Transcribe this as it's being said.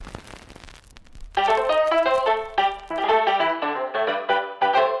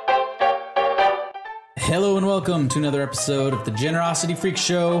Hello and welcome to another episode of the Generosity Freak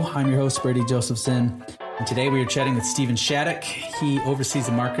Show. I'm your host, Brady Josephson, and today we are chatting with Stephen Shattuck. He oversees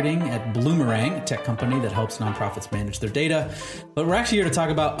the marketing at Bloomerang, a tech company that helps nonprofits manage their data. But we're actually here to talk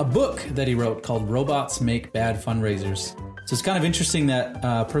about a book that he wrote called Robots Make Bad Fundraisers. So it's kind of interesting that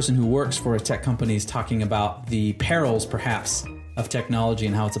a person who works for a tech company is talking about the perils, perhaps, of technology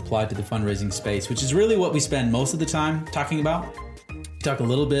and how it's applied to the fundraising space, which is really what we spend most of the time talking about. Talk a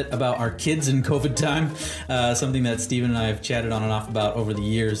little bit about our kids in COVID time, something that Stephen and I have chatted on and off about over the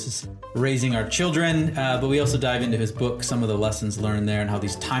years, is raising our children. But we also dive into his book, some of the lessons learned there and how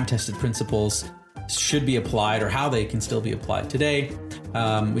these time-tested principles should be applied or how they can still be applied today.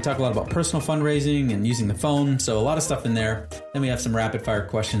 We talk a lot about personal fundraising and using the phone, so a lot of stuff in there. Then we have some rapid-fire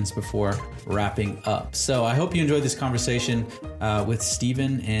questions before wrapping up. So I hope you enjoyed this conversation with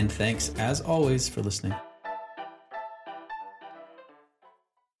Stephen, and thanks, as always, for listening.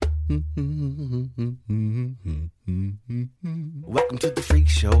 Welcome to the freak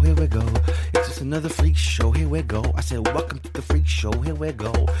show, here we go. It's just another freak show, here we go. I said, welcome to the freak show, here we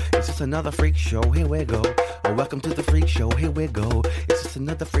go. It's just another freak show, here we go. Oh, welcome to the freak show, here we go. It's just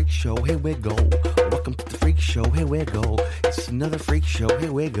another freak show, here we go. Oh, welcome to the freak show, here we go. It's just another freak show,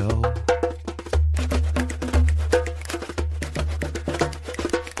 here we go.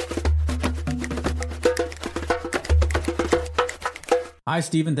 Hi,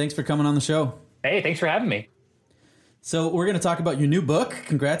 Stephen. Thanks for coming on the show. Hey, thanks for having me. So we're going to talk about your new book.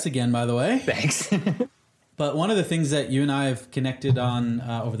 Congrats again, by the way. Thanks. But one of the things that you and I have connected on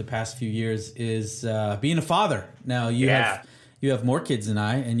over the past few years is being a father. Now, you have more kids than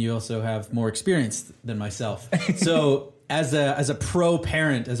I, and you also have more experience than myself. So as a pro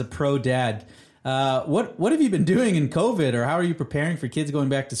parent, as a pro dad, what have you been doing in COVID, or how are you preparing for kids going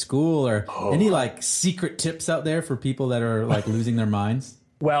back to school, or any like secret tips out there for people that are like losing their minds?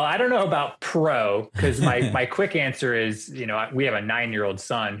 Well, I don't know about pro, because my quick answer is, we have a 9-year-old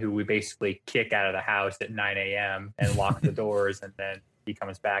son who we basically kick out of the house at 9 a.m. and lock the doors, and then he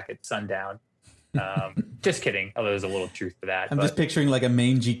comes back at sundown. Just kidding. Although there's a little truth to that. I'm just picturing like a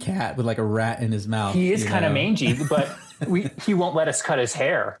mangy cat with like a rat in his mouth. He is kind of mangy, but he won't let us cut his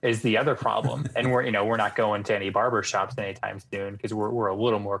hair is the other problem. And we're not going to any barber shops anytime soon because we're a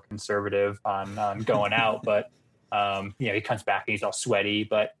little more conservative on going out. But he comes back and he's all sweaty,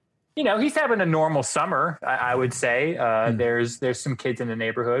 but he's having a normal summer. I would say there's some kids in the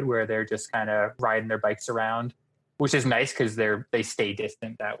neighborhood where they're just kind of riding their bikes around, which is nice because they stay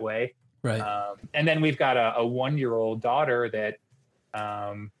distant that way. Right. And then we've got a 1-year-old daughter that,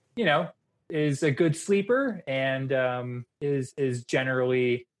 is a good sleeper and is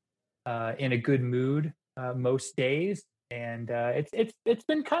generally in a good mood most days. And it's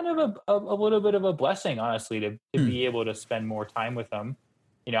been kind of a little bit of a blessing, honestly, to be able to spend more time with them.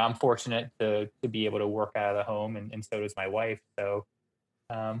 I'm fortunate to be able to work out of the home, and so does my wife. So,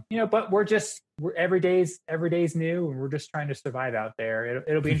 but we're every day's new, and we're just trying to survive out there.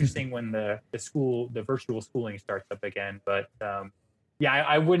 It'll be interesting when the virtual schooling starts up again. But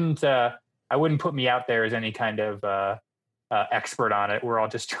I wouldn't put me out there as any kind of expert on it. We're all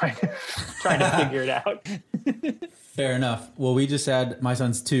just trying to figure it out. Fair enough. Well, we just had, my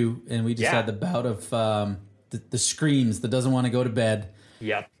son's 2, and we just had the bout of the screams that doesn't want to go to bed.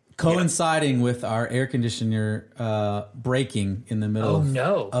 Yep. Coinciding with our air conditioner breaking in the middle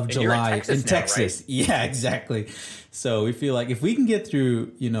of July in Texas. Right? Yeah, exactly. So we feel like if we can get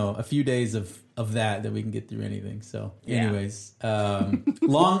through, a few days of that, then we can get through anything. So anyways,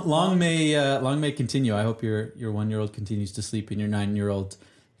 long may continue. I hope your 1-year-old continues to sleep and your 9-year-old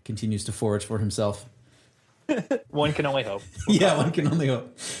continues to forage for himself. One can only hope. Yeah, one can only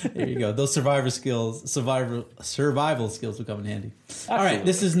hope. There you go. Those survival skills will come in handy. Absolutely. All right,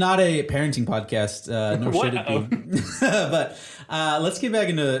 this is not a parenting podcast, nor should it be. But let's get back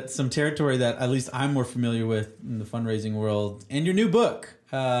into some territory that at least I'm more familiar with in the fundraising world. And your new book,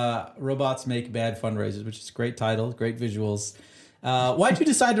 Robots Make Bad Fundraisers, which is a great title, great visuals. Why did you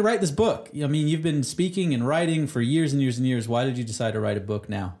decide to write this book? I mean, you've been speaking and writing for years and years and years. Why did you decide to write a book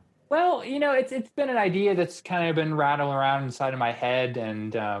now? Well, it's been an idea that's kind of been rattling around inside of my head.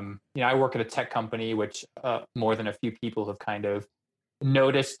 And, I work at a tech company, which more than a few people have kind of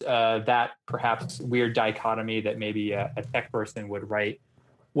noticed that perhaps weird dichotomy that maybe a tech person would write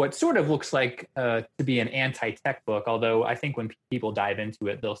what sort of looks like to be an anti-tech book. Although I think when people dive into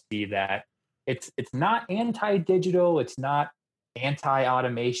it, they'll see that it's not anti-digital, it's not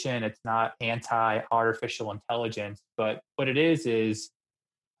anti-automation, it's not anti-artificial intelligence, but what it is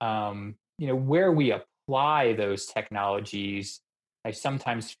where we apply those technologies, I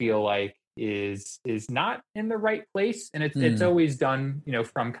sometimes feel like is not in the right place, and it's always done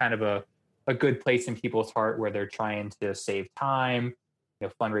from kind of a a good place in people's heart where they're trying to save time.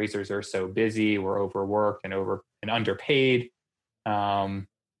 Fundraisers are so busy, we're overworked and underpaid.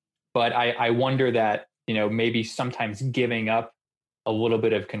 But I wonder that, maybe sometimes giving up a little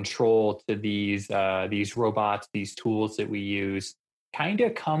bit of control to these robots, these tools that we use, kind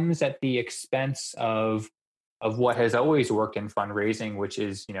of comes at the expense of what has always worked in fundraising, which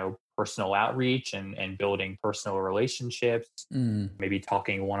is, personal outreach and building personal relationships, maybe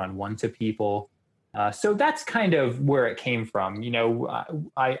talking one-on-one to people. So that's kind of where it came from.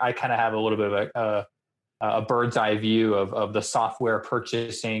 I kind of have a little bit of a bird's eye view of the software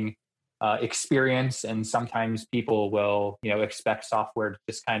purchasing experience. And sometimes people will, expect software to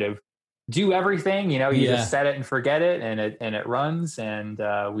just kind of do everything. You just set it and forget it, and it runs, and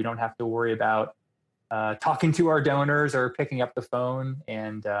we don't have to worry about talking to our donors or picking up the phone.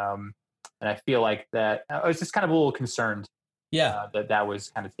 And I feel like that I was just kind of a little concerned. That was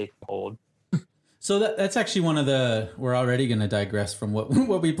kind of taking hold. So that's actually we're already going to digress from what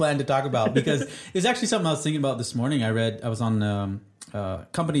we plan to talk about, because it's actually something I was thinking about this morning. I was on a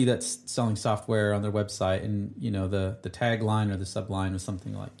company that's selling software on their website, and, the tagline or the subline was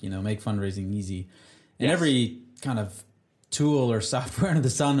something like, make fundraising easy. And every kind of tool or software under the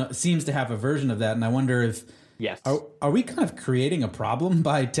sun seems to have a version of that. And I wonder if, are we kind of creating a problem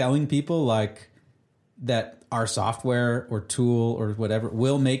by telling people like that our software or tool or whatever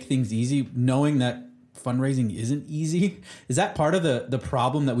will make things easy, knowing that fundraising isn't easy? Is that part of the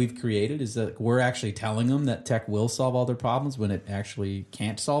problem that we've created, is that we're actually telling them that tech will solve all their problems when it actually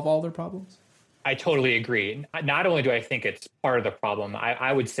can't solve all their problems? I totally agree. Not only do I think it's part of the problem,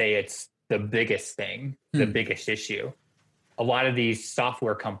 I would say it's the biggest thing, the biggest issue. A lot of these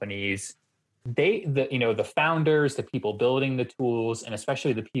software companies, the founders, the people building the tools, and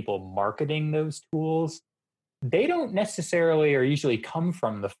especially the people marketing those tools, they don't necessarily or usually come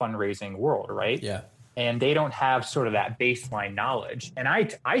from the fundraising world, right? Yeah. And they don't have sort of that baseline knowledge. And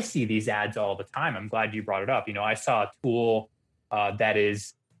I see these ads all the time. I'm glad you brought it up. I saw a tool that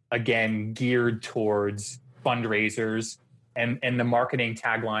is, again, geared towards fundraisers. And the marketing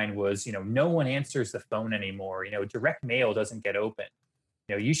tagline was, no one answers the phone anymore. Direct mail doesn't get open.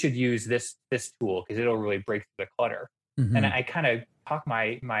 You should use this tool because it'll really break through the clutter. Mm-hmm. And I kind of cock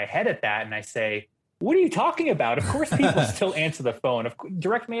my head at that, and I say, what are you talking about? Of course, people still answer the phone.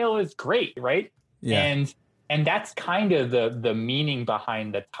 Direct mail is great, right? Yeah. And that's kind of the meaning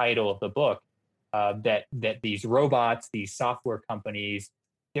behind the title of the book, that these robots, these software companies,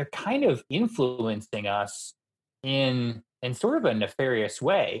 they're kind of influencing us in sort of a nefarious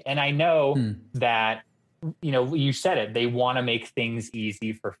way. And I know that, you said it, they want to make things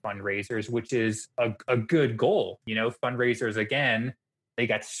easy for fundraisers, which is a good goal. Fundraisers, again, they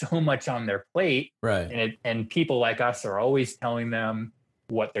got so much on their plate, right? And people like us are always telling them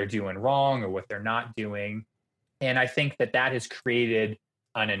what they're doing wrong or what they're not doing. And I think that has created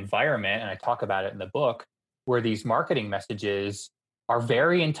an environment, and I talk about it in the book, where these marketing messages are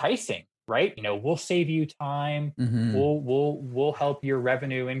very enticing, right? We'll save you time. Mm-hmm. We'll help your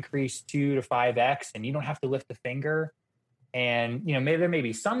revenue increase 2 to 5x, and you don't have to lift a finger. And, maybe there may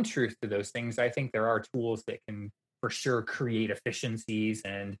be some truth to those things. I think there are tools that can for sure create efficiencies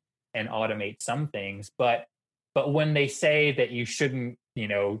and automate some things. But when they say that you shouldn't,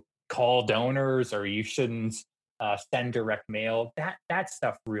 call donors, or you shouldn't send direct mail, that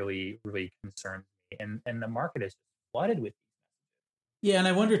stuff really, really concerns me. And the market is flooded with. Yeah, and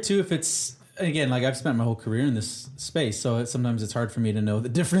I wonder too if it's, again, like I've spent my whole career in this space, so sometimes it's hard for me to know the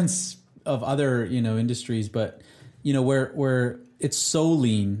difference of other, industries, but where it's so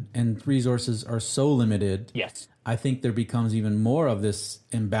lean and resources are so limited. Yes. I think there becomes even more of this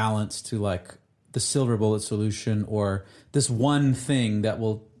imbalance to like the silver bullet solution, or this one thing that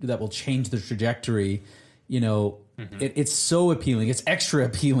will change the trajectory. It's so appealing. It's extra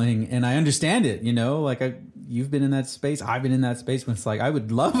appealing, and I understand it. Like you've been in that space. I've been in that space when it's like I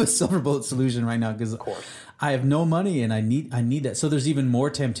would love a silver bullet solution right now because I have no money and I need that. So there's even more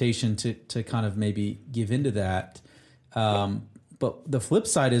temptation to kind of maybe give into that. But the flip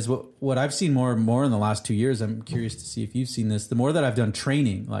side is what I've seen more and more in the last 2 years. I'm curious to see if you've seen this. The more that I've done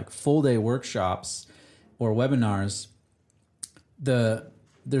training, like full day workshops or webinars,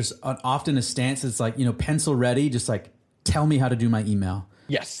 there's often a stance that's like, pencil ready, just like, tell me how to do my email.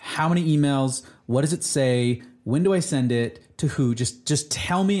 Yes. How many emails? What does it say? When do I send it? To who? Just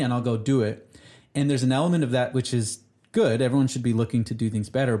tell me and I'll go do it. And there's an element of that which is good. Everyone should be looking to do things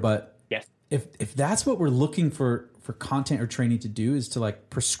better. But yes, if that's what we're looking for content or training to do, is to like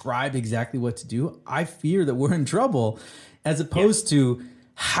prescribe exactly what to do, I fear that we're in trouble, as opposed to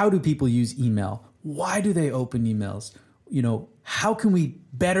how do people use email? Why do they open emails? how can we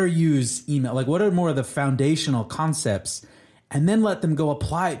better use email? Like, what are more of the foundational concepts, and then let them go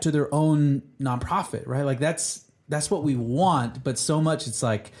apply it to their own nonprofit, right? Like that's what we want. But so much it's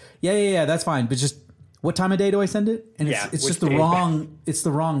like, yeah, that's fine. But just what time of day do I send it? And it's just the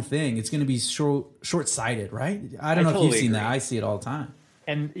wrong thing. It's going to be short-sighted, right? I don't know if you've seen that. I see it all the time.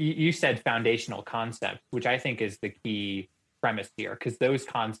 And you said foundational concepts, which I think is the key premise here, because those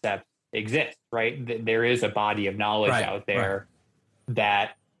concepts exist, right? There is a body of knowledge out there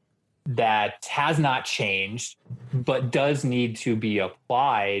that has not changed, but does need to be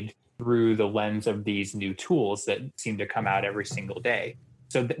applied through the lens of these new tools that seem to come out every single day.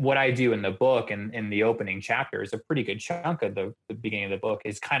 So what I do in the book and in the opening chapters, a pretty good chunk of the beginning of the book,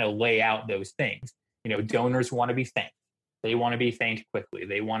 is kind of lay out those things. Donors want to be thanked. They want to be thanked quickly.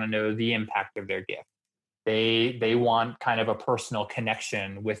 They want to know the impact of their gift. They want kind of a personal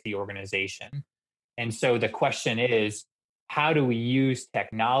connection with the organization. And so the question is, how do we use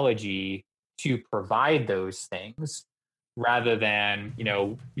technology to provide those things rather than,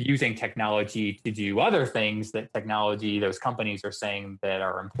 using technology to do other things that those companies are saying that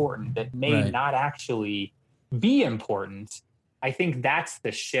are important that may not actually be important? I think that's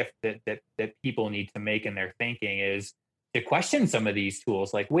the shift that people need to make in their thinking, is to question some of these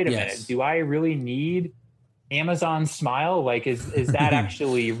tools. Like, wait a minute, do I really need Amazon Smile? Like, is that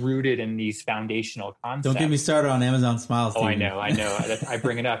actually rooted in these foundational concepts? Don't get me started on Amazon Smile, Steve. Oh, I know. I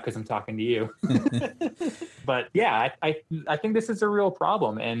bring it up because I'm talking to you. But yeah, I think this is a real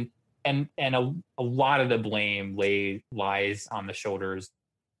problem, and a lot of the blame lies on the shoulders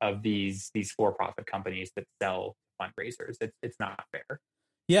of these for-profit companies that sell fundraisers. It's not fair.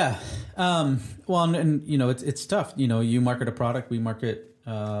 Yeah. Well, and it's tough. You market a product, we market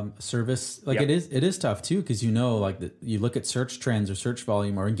a service. Like, it is tough too, because like you look at search trends or search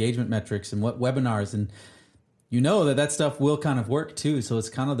volume or engagement metrics and what webinars, and that stuff will kind of work too. So it's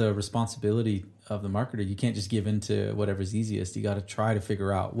kind of the responsibility of the marketer. You can't just give into whatever's easiest. You got to try to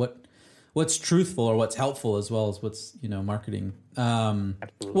figure out what's truthful or what's helpful, as well as what's marketing.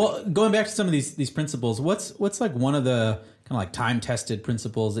 Well, going back to some of these principles, what's like one of the kind of like time-tested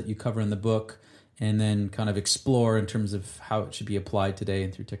principles that you cover in the book, and then kind of explore in terms of how it should be applied today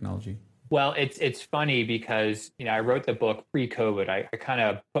and through technology? Well, it's funny because I wrote the book pre-COVID. I kind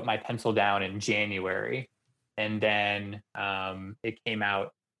of put my pencil down in January, and then it came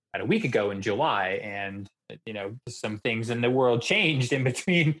out about a week ago in July, and some things in the world changed in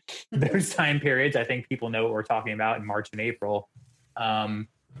between those time periods. I think people know what we're talking about in March and April. And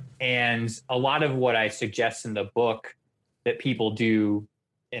a lot of what I suggest in the book that people do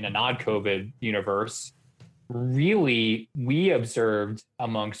in a non-COVID universe, really we observed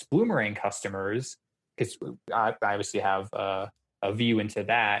amongst Bloomerang customers, because I obviously have a view into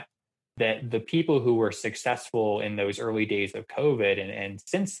that the people who were successful in those early days of COVID and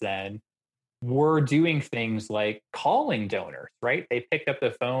since then were doing things like calling donors, right? They picked up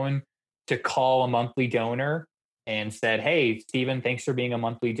the phone to call a monthly donor and said, "Hey, Stephen, thanks for being a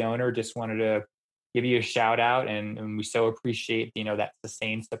monthly donor. Just wanted to give you a shout out, and we so appreciate that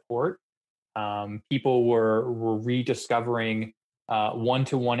sustained support." People were rediscovering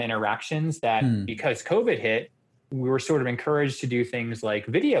one-to-one interactions that because COVID hit, we were sort of encouraged to do things like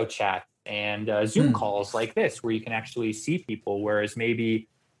video chat and Zoom calls like this, where you can actually see people, whereas maybe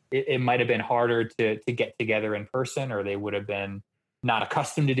it might have been harder to get together in person, or they would have been not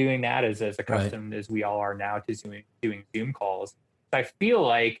accustomed to doing that as accustomed as we all are now to doing Zoom calls. So I feel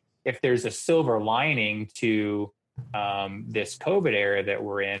like if there's a silver lining to this COVID era that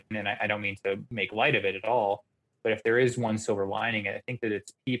we're in, and I don't mean to make light of it at all, but if there is one silver lining, I think that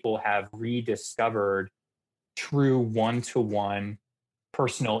it's people have rediscovered true one-to-one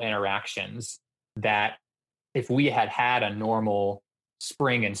personal interactions that if we had a normal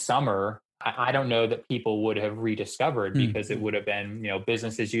spring and summer, I don't know that people would have rediscovered, because it would have been,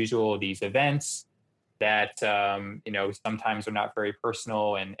 business as usual, these events that, sometimes are not very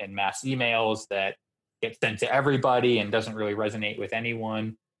personal, and mass emails that get sent to everybody and doesn't really resonate with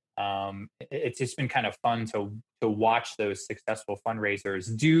anyone. It's just been kind of fun to watch those successful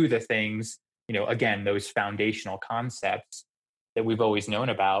fundraisers do the things, again, those foundational concepts that we've always known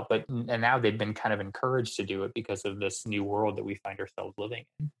about, and now they've been kind of encouraged to do it because of this new world that we find ourselves living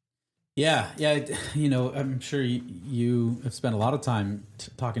in. Yeah. I'm sure you have spent a lot of time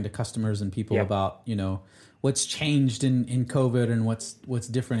talking to customers and people about, what's changed in COVID and what's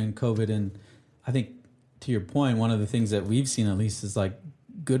different in COVID. And I think, to your point, one of the things that we've seen, at least, is like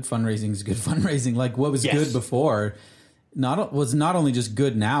good fundraising is good fundraising. Like what was good before was not only just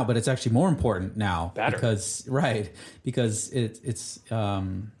good now, but it's actually more important now. Better. Because it's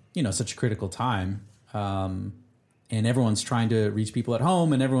such a critical time. and everyone's trying to reach people at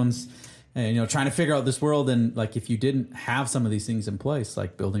home, and everyone's trying to figure out this world. And like, if you didn't have some of these things in place,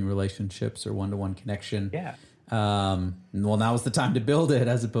 like building relationships or one-to-one connection, well, now is the time to build it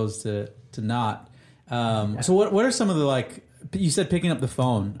as opposed to not. So what are some of the, like, you said picking up the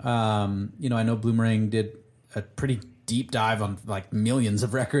phone? I know Bloomerang did a pretty deep dive on like millions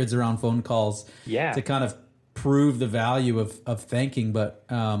of records around phone calls to kind of prove the value of thanking. But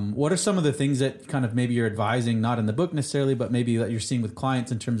what are some of the things that kind of maybe you're advising, not in the book necessarily, but maybe that you're seeing with clients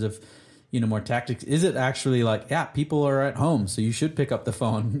in terms of, more tactics? Is it actually like, people are at home, so you should pick up the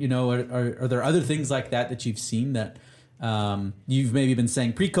phone? Are there other things like that you've seen that you've maybe been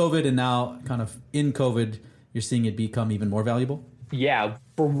saying pre-COVID, and now kind of in COVID, you're seeing it become even more valuable? Yeah,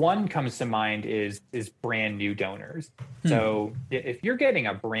 for one comes to mind is brand new donors. So if you're getting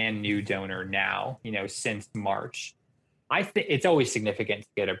a brand new donor now, since March, I think it's always significant to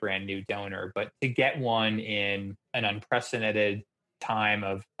get a brand new donor, but to get one in an unprecedented time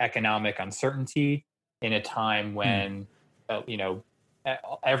of economic uncertainty, in a time when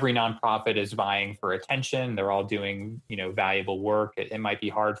every nonprofit is vying for attention, they're all doing valuable work. It might be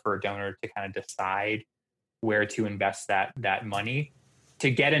hard for a donor to kind of decide where to invest that money. To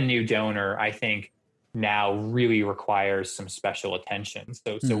get a new donor, I think now really requires some special attention.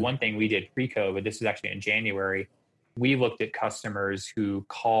 So one thing we did pre-COVID, this was actually in January, we looked at customers who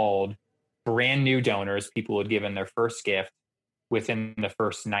called brand new donors, people who had given their first gift, within the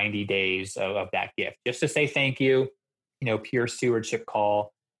first 90 days of that gift, just to say thank you, pure stewardship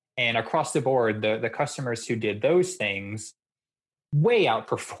call. And across the board, the customers who did those things way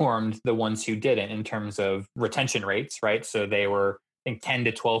outperformed the ones who didn't in terms of retention rates, right? So they were, I think, 10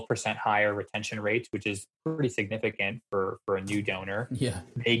 to 12% higher retention rates, which is pretty significant for a new donor. Yeah.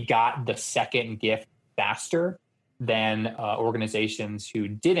 They got the second gift faster than organizations who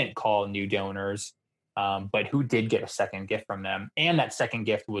didn't call new donors, but who did get a second gift from them. And that second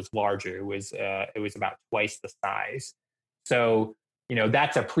gift was larger. It was about twice the size. So,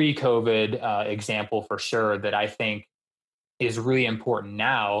 that's a pre-COVID example for sure that I think is really important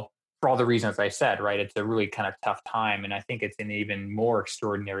now for all the reasons I said, right? It's a really kind of tough time. And I think it's an even more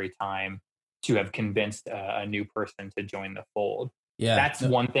extraordinary time to have convinced a new person to join the fold. Yeah. That's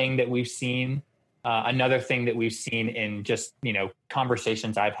one thing that we've seen. Another thing that we've seen in just,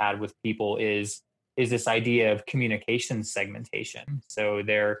 conversations I've had with people is this idea of communication segmentation. So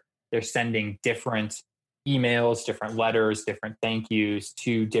they're sending different emails, different letters, different thank yous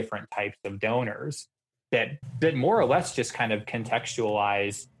to different types of donors that more or less just kind of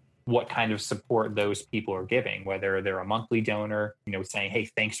contextualize what kind of support those people are giving, whether they're a monthly donor, saying, hey,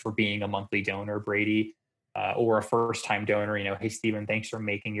 thanks for being a monthly donor, Brady, or a first-time donor, hey, Stephen, thanks for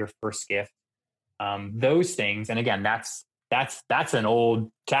making your first gift. Those things. And again, that's an old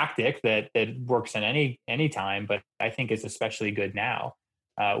tactic that works in any time, but I think is especially good now.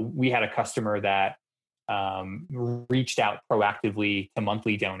 We had a customer that reached out proactively to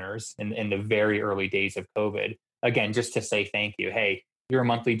monthly donors in the very early days of COVID. Again, just to say thank you. Hey, you're a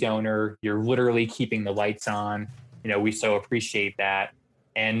monthly donor. You're literally keeping the lights on. We so appreciate that.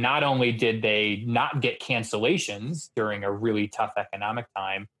 And not only did they not get cancellations during a really tough economic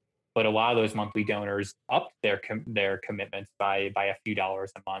time, but a lot of those monthly donors upped their commitments by a few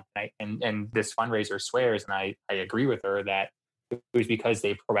dollars a month. And this fundraiser swears, and I agree with her, that it was because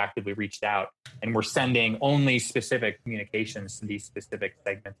they proactively reached out and were sending only specific communications to these specific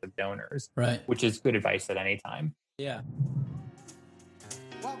segments of donors, right? Which is good advice at any time. Yeah.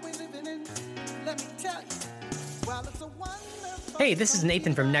 Hey, this is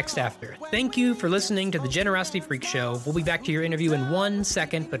Nathan from Next After. Thank you for listening to the Generosity Freak Show. We'll be back to your interview in 1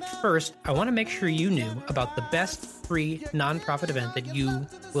 second, but first, I want to make sure you knew about the best free nonprofit event that you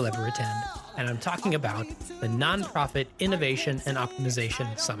will ever attend. And I'm talking about the Nonprofit Innovation and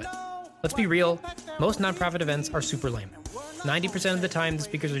Optimization Summit. Let's be real, most nonprofit events are super lame. 90% of the time, the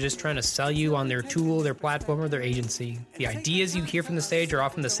speakers are just trying to sell you on their tool, their platform, or their agency. The ideas you hear from the stage are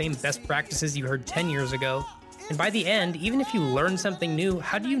often the same best practices you heard 10 years ago. And by the end, even if you learn something new,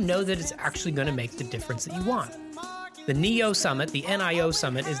 how do you know that it's actually going to make the difference that you want? The NEO Summit, the NIO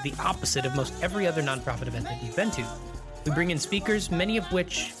Summit, is the opposite of most every other nonprofit event that you've been to. We bring in speakers, many of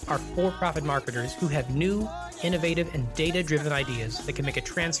which are for-profit marketers who have new, innovative, and data-driven ideas that can make a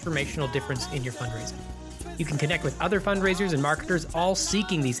transformational difference in your fundraising. You can connect with other fundraisers and marketers all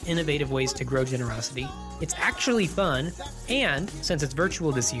seeking these innovative ways to grow generosity. It's actually fun, and since it's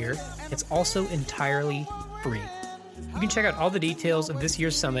virtual this year, it's also entirely free. You can check out all the details of this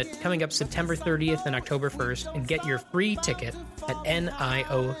year's summit coming up September 30th and October 1st and get your free ticket at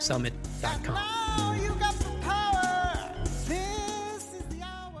niosummit.com.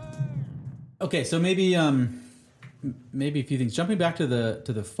 Okay, so maybe maybe a few things. Jumping back to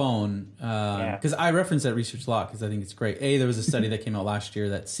the phone, because I reference that research a lot because I think it's great. There was a study that came out last year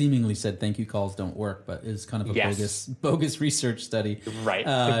that seemingly said thank you calls don't work, but it's kind of a bogus research study. Right.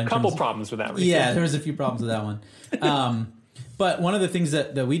 A couple problems with that research. Yeah, there was a few problems with that one. But one of the things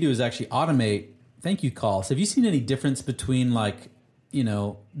that we do is actually automate thank you calls. Have you seen any difference between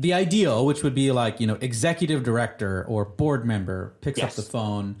the ideal, which would be executive director or board member picks up the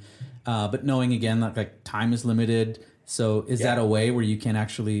phone, but knowing again that time is limited. So is that a way where you can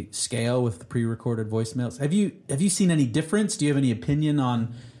actually scale with the pre-recorded voicemails? Have you seen any difference? Do you have any opinion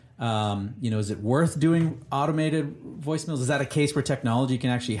on, is it worth doing automated voicemails? Is that a case where technology can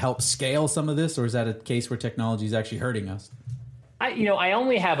actually help scale some of this, or is that a case where technology is actually hurting us? I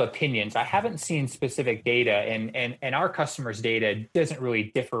only have opinions. I haven't seen specific data, and our customers' data doesn't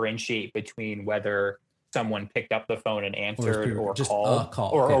really differentiate between whether someone picked up the phone and answered or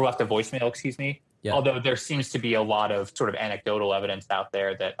called or left a voicemail, excuse me. Yeah. Although there seems to be a lot of sort of anecdotal evidence out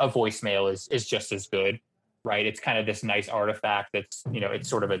there that a voicemail is just as good, right? It's kind of this nice artifact that's, it's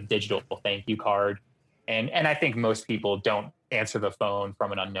sort of a digital thank you card. And I think most people don't answer the phone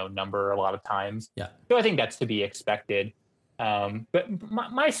from an unknown number a lot of times. Yeah. So I think that's to be expected. But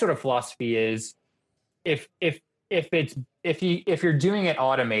my sort of philosophy is if you're doing it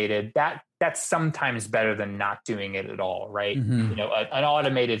automated, that's sometimes better than not doing it at all, right? Mm-hmm. An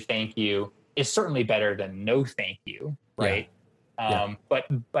automated thank you is certainly better than no thank you, right? Yeah.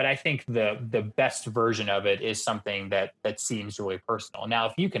 But I think the best version of it is something that seems really personal. Now,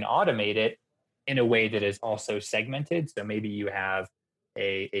 if you can automate it in a way that is also segmented, so maybe you have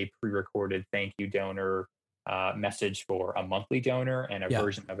a pre-recorded thank you donor message for a monthly donor and a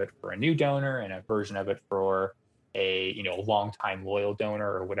version of it for a new donor and a version of it for a long-time loyal donor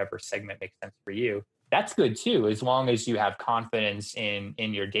or whatever segment makes sense for you. That's good too, as long as you have confidence in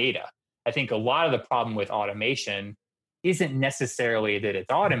your data. I think a lot of the problem with automation isn't necessarily that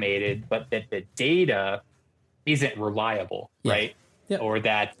it's automated, but that the data isn't reliable, right? Yeah. Or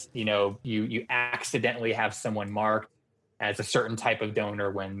that, you accidentally have someone marked as a certain type of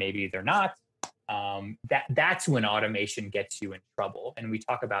donor when maybe they're not. That's when automation gets you in trouble. And we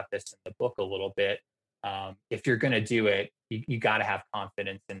talk about this in the book a little bit. If you're going to do it, you got to have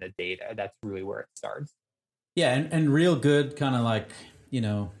confidence in the data. That's really where it starts. Yeah. And real good kind of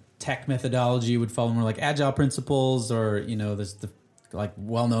tech methodology would follow more like agile principles, or, there's the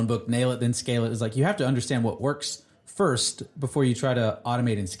well-known book, Nail It, Then Scale It, is you have to understand what works first before you try to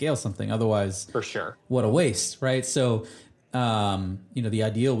automate and scale something. Otherwise, for sure, what a waste, right? So, the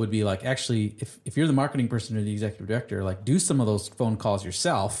ideal would be actually, if you're the marketing person or the executive director, do some of those phone calls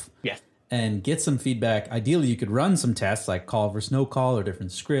yourself. Yes. And get some feedback. Ideally, you could run some tests like call versus no call or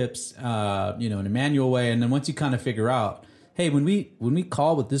different scripts, in a manual way. And then once you kind of figure out, hey, when we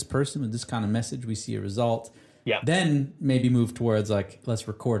call with this person with this kind of message, we see a result. Yeah. Then maybe move towards let's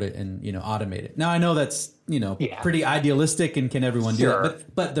record it and automate it. Now I know that's pretty idealistic and can everyone do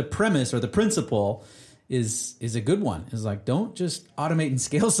it, but the premise or the principle is a good one. Is don't just automate and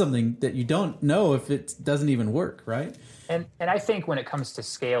scale something that you don't know if it doesn't even work, right? And I think when it comes to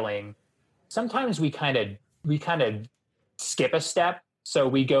scaling, sometimes we kind of skip a step. So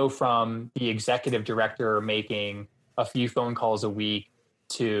we go from the executive director making a few phone calls a week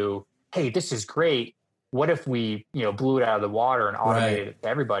to, hey, this is great. What if we, blew it out of the water and automated it to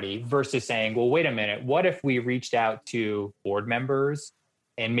everybody, versus saying, well, wait a minute, what if we reached out to board members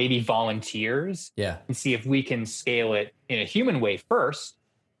and maybe volunteers and see if we can scale it in a human way first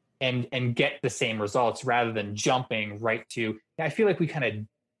and get the same results rather than jumping right to, I feel like we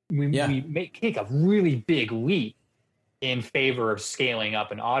take a really big leap in favor of scaling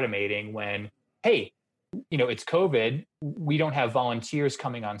up and automating when, hey, it's COVID. We don't have volunteers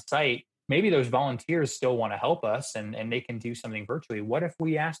coming on site. Maybe those volunteers still want to help us and they can do something virtually. What if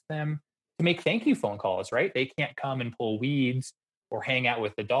we ask them to make thank you phone calls, right? They can't come and pull weeds or hang out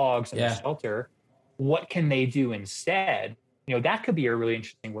with the dogs in the shelter. What can they do instead? That could be a really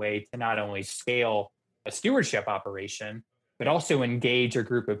interesting way to not only scale a stewardship operation, but also engage a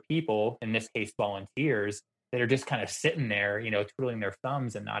group of people, in this case, volunteers, that are just kind of sitting there, twiddling their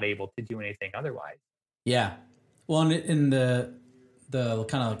thumbs and not able to do anything otherwise. Yeah. Well, in the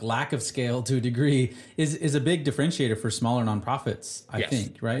kind of lack of scale to a degree is a big differentiator for smaller nonprofits, I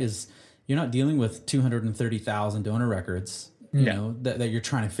think, right? Is you're not dealing with 230,000 donor records, that you're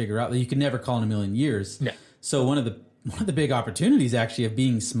trying to figure out that you could never call in a million years. Yeah. So one of the big opportunities actually of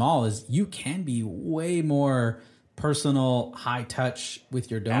being small is you can be way more personal, high touch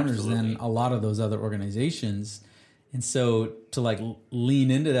with your donors than a lot of those other organizations. And so to lean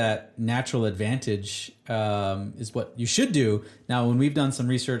into that natural advantage is what you should do. Now, when we've done some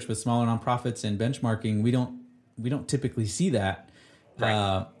research with smaller nonprofits and benchmarking, we we don't typically see that.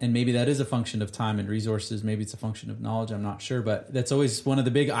 Right. And maybe that is a function of time and resources. Maybe it's a function of knowledge. I'm not sure, but that's always one of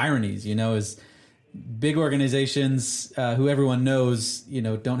the big ironies, is big organizations who everyone knows,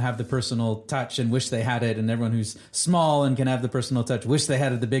 don't have the personal touch and wish they had it. And everyone who's small and can have the personal touch wish they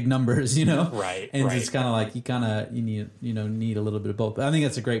had the big numbers, Right. And right. it's kind of like you need a little bit of both. But I think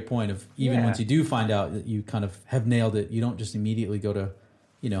that's a great point of even once you do find out that you kind of have nailed it, you don't just immediately go to,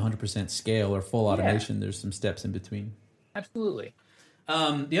 100% scale or full automation. There's some steps in between. Absolutely.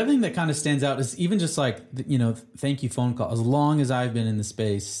 The other thing that kind of stands out is even just like, thank you phone call. As long as I've been in the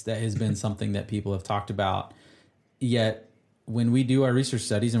space, that has been something that people have talked about. Yet when we do our research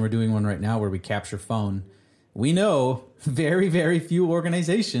studies, and we're doing one right now where we capture phone, we know very, very few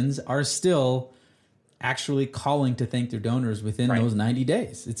organizations are still actually calling to thank their donors within those 90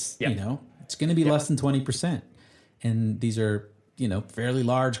 days. It's, it's going to be less than 20%. And these are, fairly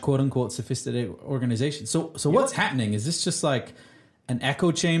large, quote unquote, sophisticated organizations. So what's happening? Is this just like an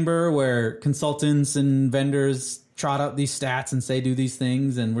echo chamber where consultants and vendors trot out these stats and say do these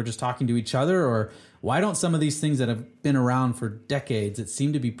things and we're just talking to each other? Or why don't some of these things that have been around for decades that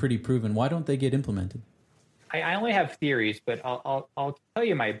seem to be pretty proven, why don't they get implemented? I only have theories, but I'll tell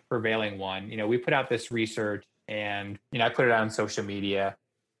you my prevailing one. We put out this research and I put it out on social media,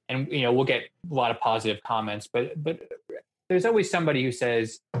 and we'll get a lot of positive comments, but there's always somebody who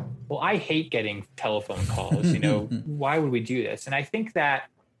says, well, I hate getting telephone calls. Why would we do this? And I think that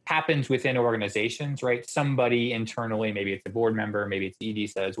happens within organizations, right? Somebody internally, maybe it's a board member, maybe it's ED,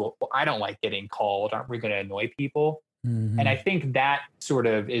 says, well, I don't like getting called. Aren't we going to annoy people? Mm-hmm. And I think that sort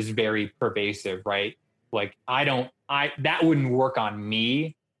of is very pervasive, right? Like, that wouldn't work on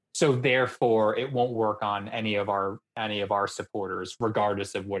me. So therefore it won't work on any of our supporters,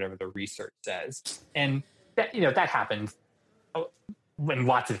 regardless of whatever the research says. And that, that happens in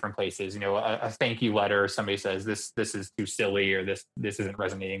lots of different places. A thank you letter, somebody says this is too silly, or this isn't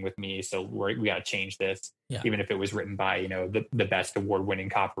resonating with me, so we got to change this, even if it was written by the best award-winning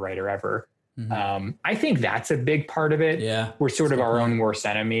copywriter ever. Mm-hmm. I think that's a big part of it. We're sort of our own worst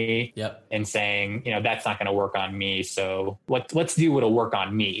enemy, and saying that's not going to work on me, so let's do what'll work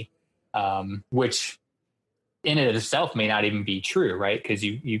on me, which in and of itself may not even be true, right? Because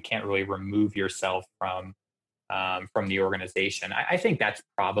you can't really remove yourself from the organization. I think that's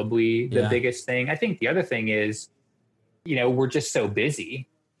probably the biggest thing. I think the other thing is, we're just so busy.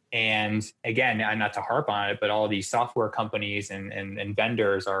 And again, not to harp on it, but all these software companies and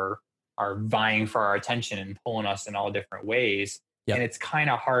vendors are vying for our attention and pulling us in all different ways. And it's kind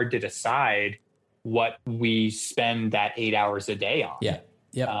of hard to decide what we spend that 8 hours a day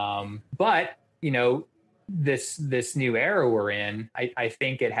on. But, this new era we're in, I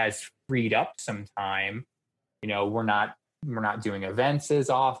think it has freed up some time. We're not doing events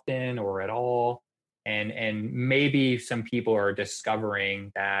as often or at all. And maybe some people are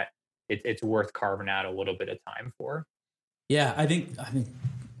discovering that it's worth carving out a little bit of time for. Yeah, I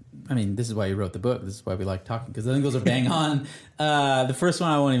mean, this is why you wrote the book. This is why we like talking, because I think those are bang on. The first one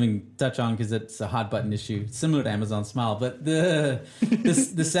I won't even touch on because it's a hot button issue, similar to Amazon Smile. But the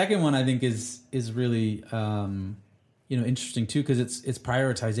second one I think is really interesting too, because it's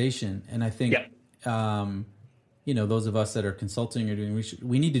prioritization, and I think those of us that are consulting or doing,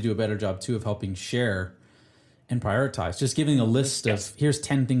 we need to do a better job too of helping share and prioritize. Just giving a list of here's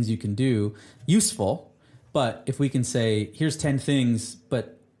 10 things you can do, useful. But if we can say here's 10 things,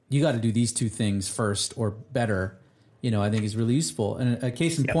 but you got to do these 2 things first or better, I think is really useful. And a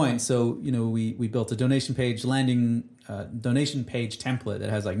case in point, so we built a donation page donation page template that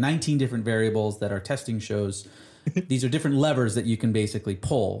has like 19 different variables that our testing shows. These are different levers that you can basically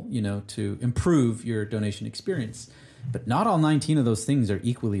pull, to improve your donation experience. But not all 19 of those things are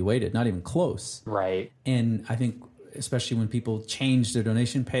equally weighted, not even close. Right. And I think especially when people change their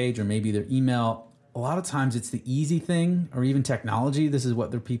donation page or maybe their email, a lot of times it's the easy thing, or even technology. This is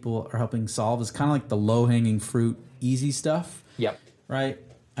what their people are helping solve, is kind of like the low-hanging fruit, easy stuff. Right?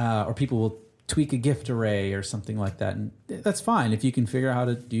 Or people will tweak a gift array or something like that, and that's fine. If you can figure out how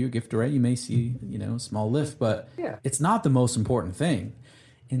to do your gift array, you may see a small lift, but it's not the most important thing.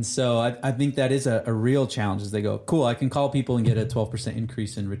 And so I think that is a real challenge. As they go, cool, I can call people and get a 12%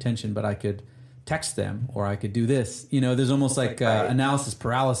 increase in retention, but I could text them, or I could do this. There's almost like analysis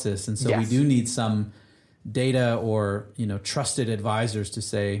paralysis, and so we do need some data or trusted advisors to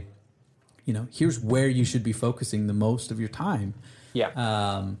say, here's where you should be focusing the most of your time.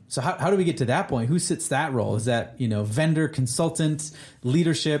 So how do we get to that point? Who sits that role? Is that vendor, consultant,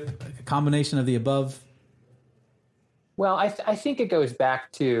 leadership, a combination of the above? Well, I think it goes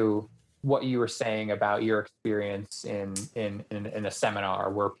back to what you were saying about your experience in a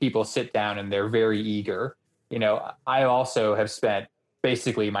seminar where people sit down and they're very eager I also have spent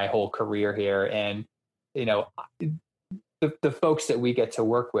basically my whole career here, and the folks that we get to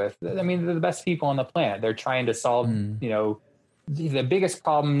work with, I mean, they're the best people on the planet. They're trying to solve the biggest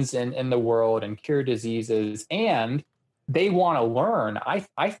problems in the world and cure diseases, and they want to learn.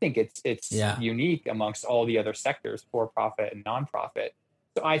 I think it's unique amongst all the other sectors, for profit and nonprofit.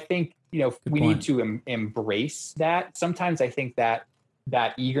 So I think we need to embrace that. Sometimes I think that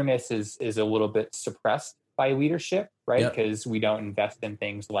eagerness is a little bit suppressed by leadership, right? Because we don't invest in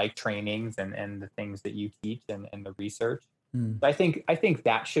things like trainings and the things that you teach and the research. I think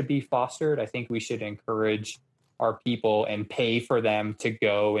that should be fostered. I think we should encourage our people and pay for them to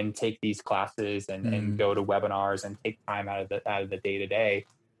go and take these classes and go to webinars and take time out of the day to day.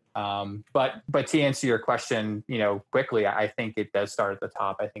 But to answer your question, quickly, I think it does start at the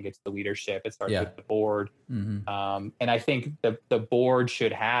top. I think it's the leadership. It starts with the board. And I think the board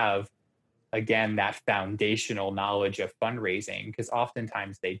should have, again, that foundational knowledge of fundraising, because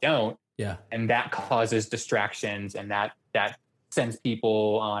oftentimes they don't. And that causes distractions, and that sends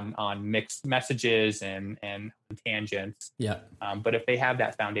people on mixed messages and tangents. But if they have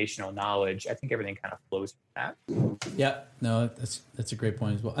that foundational knowledge, I think everything kind of flows from that. No, that's a great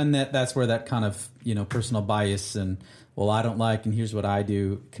point as well. And that's where that kind of, personal bias and, well, I don't like, and here's what I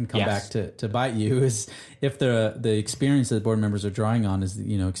do, can come back to bite you, is if the experience that the board members are drawing on is,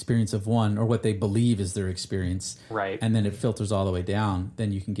 experience of one, or what they believe is their experience. Right. And then it filters all the way down,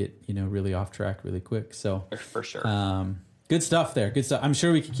 then you can get, really off track really quick. So for sure. Good stuff there. Good stuff. I'm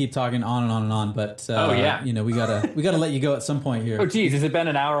sure we could keep talking on and on and on, but we gotta let you go at some point here. Oh geez, has it been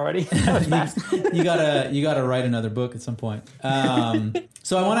an hour already? you gotta write another book at some point.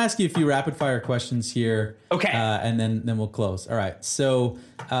 So I want to ask you a few rapid fire questions here. Okay. And then we'll close. All right. So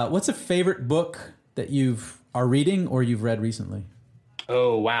what's a favorite book that are reading or you've read recently?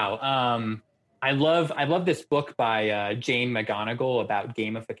 Oh wow. I love this book by Jane McGonigal about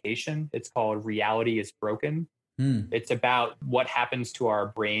gamification. It's called Reality is Broken. It's about what happens to our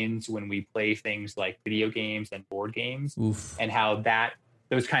brains when we play things like video games and board games. And how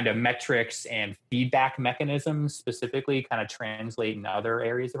those kind of metrics and feedback mechanisms specifically kind of translate in other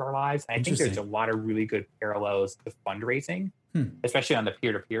areas of our lives. And I think there's a lot of really good parallels to fundraising, especially on the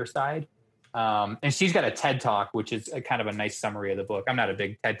peer-to-peer side. And she's got a TED Talk, which is a kind of a nice summary of the book. I'm not a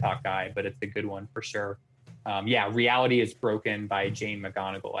big TED Talk guy, but it's a good one for sure. Reality is Broken by Jane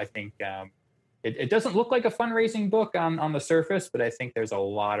McGonigal. I think it doesn't look like a fundraising book on the surface, but I think there's a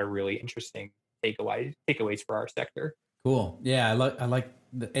lot of really interesting takeaways for our sector. Cool. Yeah, I like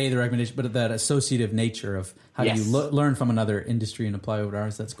the recommendation, but that associative nature of how do you learn from another industry and apply over to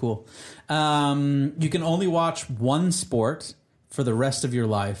ours. That's cool. You can only watch one sport for the rest of your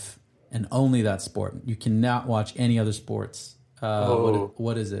life, and only that sport. You cannot watch any other sports.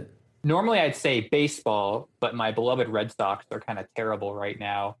 What is it? Normally I'd say baseball, but my beloved Red Sox are kind of terrible right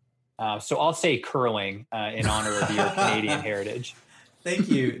now. So I'll say curling in honor of your Canadian heritage.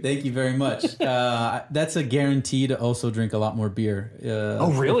 Thank you very much. That's a guarantee to also drink a lot more beer.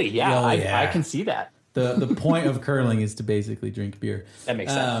 Oh, really? Yeah, I can see that. The point of curling is to basically drink beer. That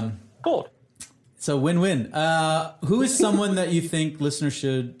makes sense. Cool. So win-win. Who is someone that you think listeners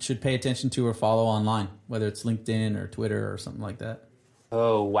should pay attention to or follow online, whether it's LinkedIn or Twitter or something like that?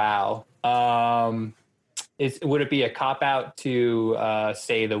 Oh, wow. Would it be a cop-out to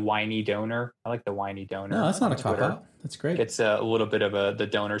say the whiny donor? I like the whiny donor. No, that's not a cop-out. That's great. It's a little bit of the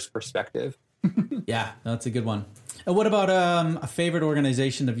donor's perspective. Yeah, that's a good one. And what about a favorite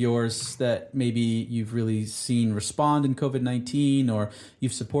organization of yours that maybe you've really seen respond in COVID-19, or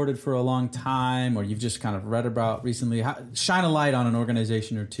you've supported for a long time, or you've just kind of read about recently? Shine a light on an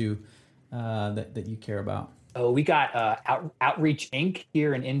organization or two that you care about. Oh, we got Outreach Inc.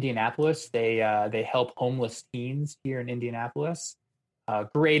 here in Indianapolis. They help homeless teens here in Indianapolis.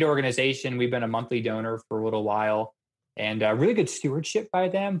 Great organization. We've been a monthly donor for a little while, and really good stewardship by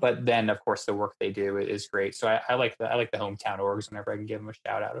them. But then, of course, the work they do is great. So I like the hometown orgs whenever I can give them a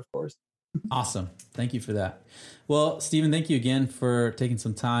shout out, of course. Awesome. Thank you for that. Well, Stephen, thank you again for taking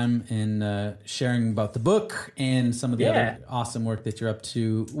some time and sharing about the book and some of the other awesome work that you're up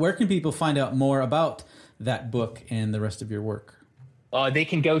to. Where can people find out more about that book and the rest of your work? They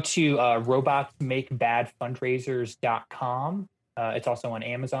can go to robotsmakebadfundraisers.com. It's also on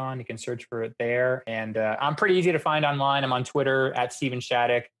Amazon. You can search for it there. And I'm pretty easy to find online. I'm on Twitter at Steven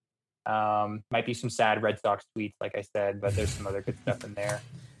Shattuck. Might be some sad Red Sox tweets, like I said, but there's some other good stuff in there.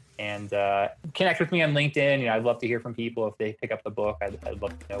 And connect with me on LinkedIn. I'd love to hear from people if they pick up the book. I'd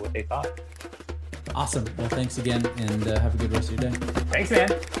love to know what they thought. Awesome. Well, thanks again, and have a good rest of your day. Thanks, man.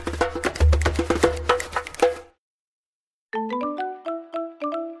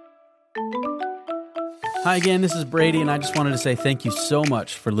 Hi again, this is Brady, and I just wanted to say thank you so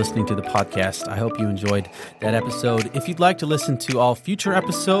much for listening to the podcast. I hope you enjoyed that episode. If you'd like to listen to all future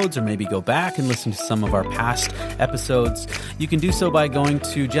episodes or maybe go back and listen to some of our past episodes, you can do so by going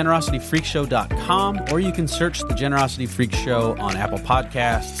to generosityfreakshow.com, or you can search The Generosity Freak Show on Apple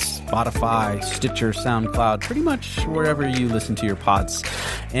Podcasts, Spotify, Stitcher, SoundCloud, pretty much wherever you listen to your pods.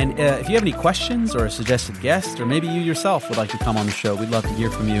 And if you have any questions or a suggested guest, or maybe you yourself would like to come on the show, we'd love to hear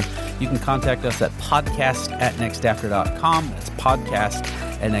from you. You can contact us at podcast@nextafter.com. That's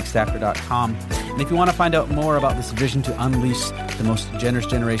podcast@nextafter.com. And if you want to find out more about this vision to unleash the most generous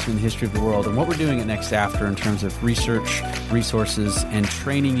generation in the history of the world and what we're doing at Next After in terms of research, resources, and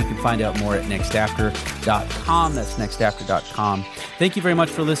training, you can find out more at nextafter.com. That's nextafter.com. Thank you very much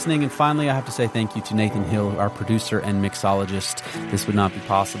for listening. And finally, I have to say thank you to Nathan Hill, our producer and mixologist. This would not be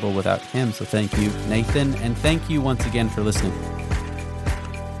possible without him. So thank you, Nathan. And thank you once again for listening.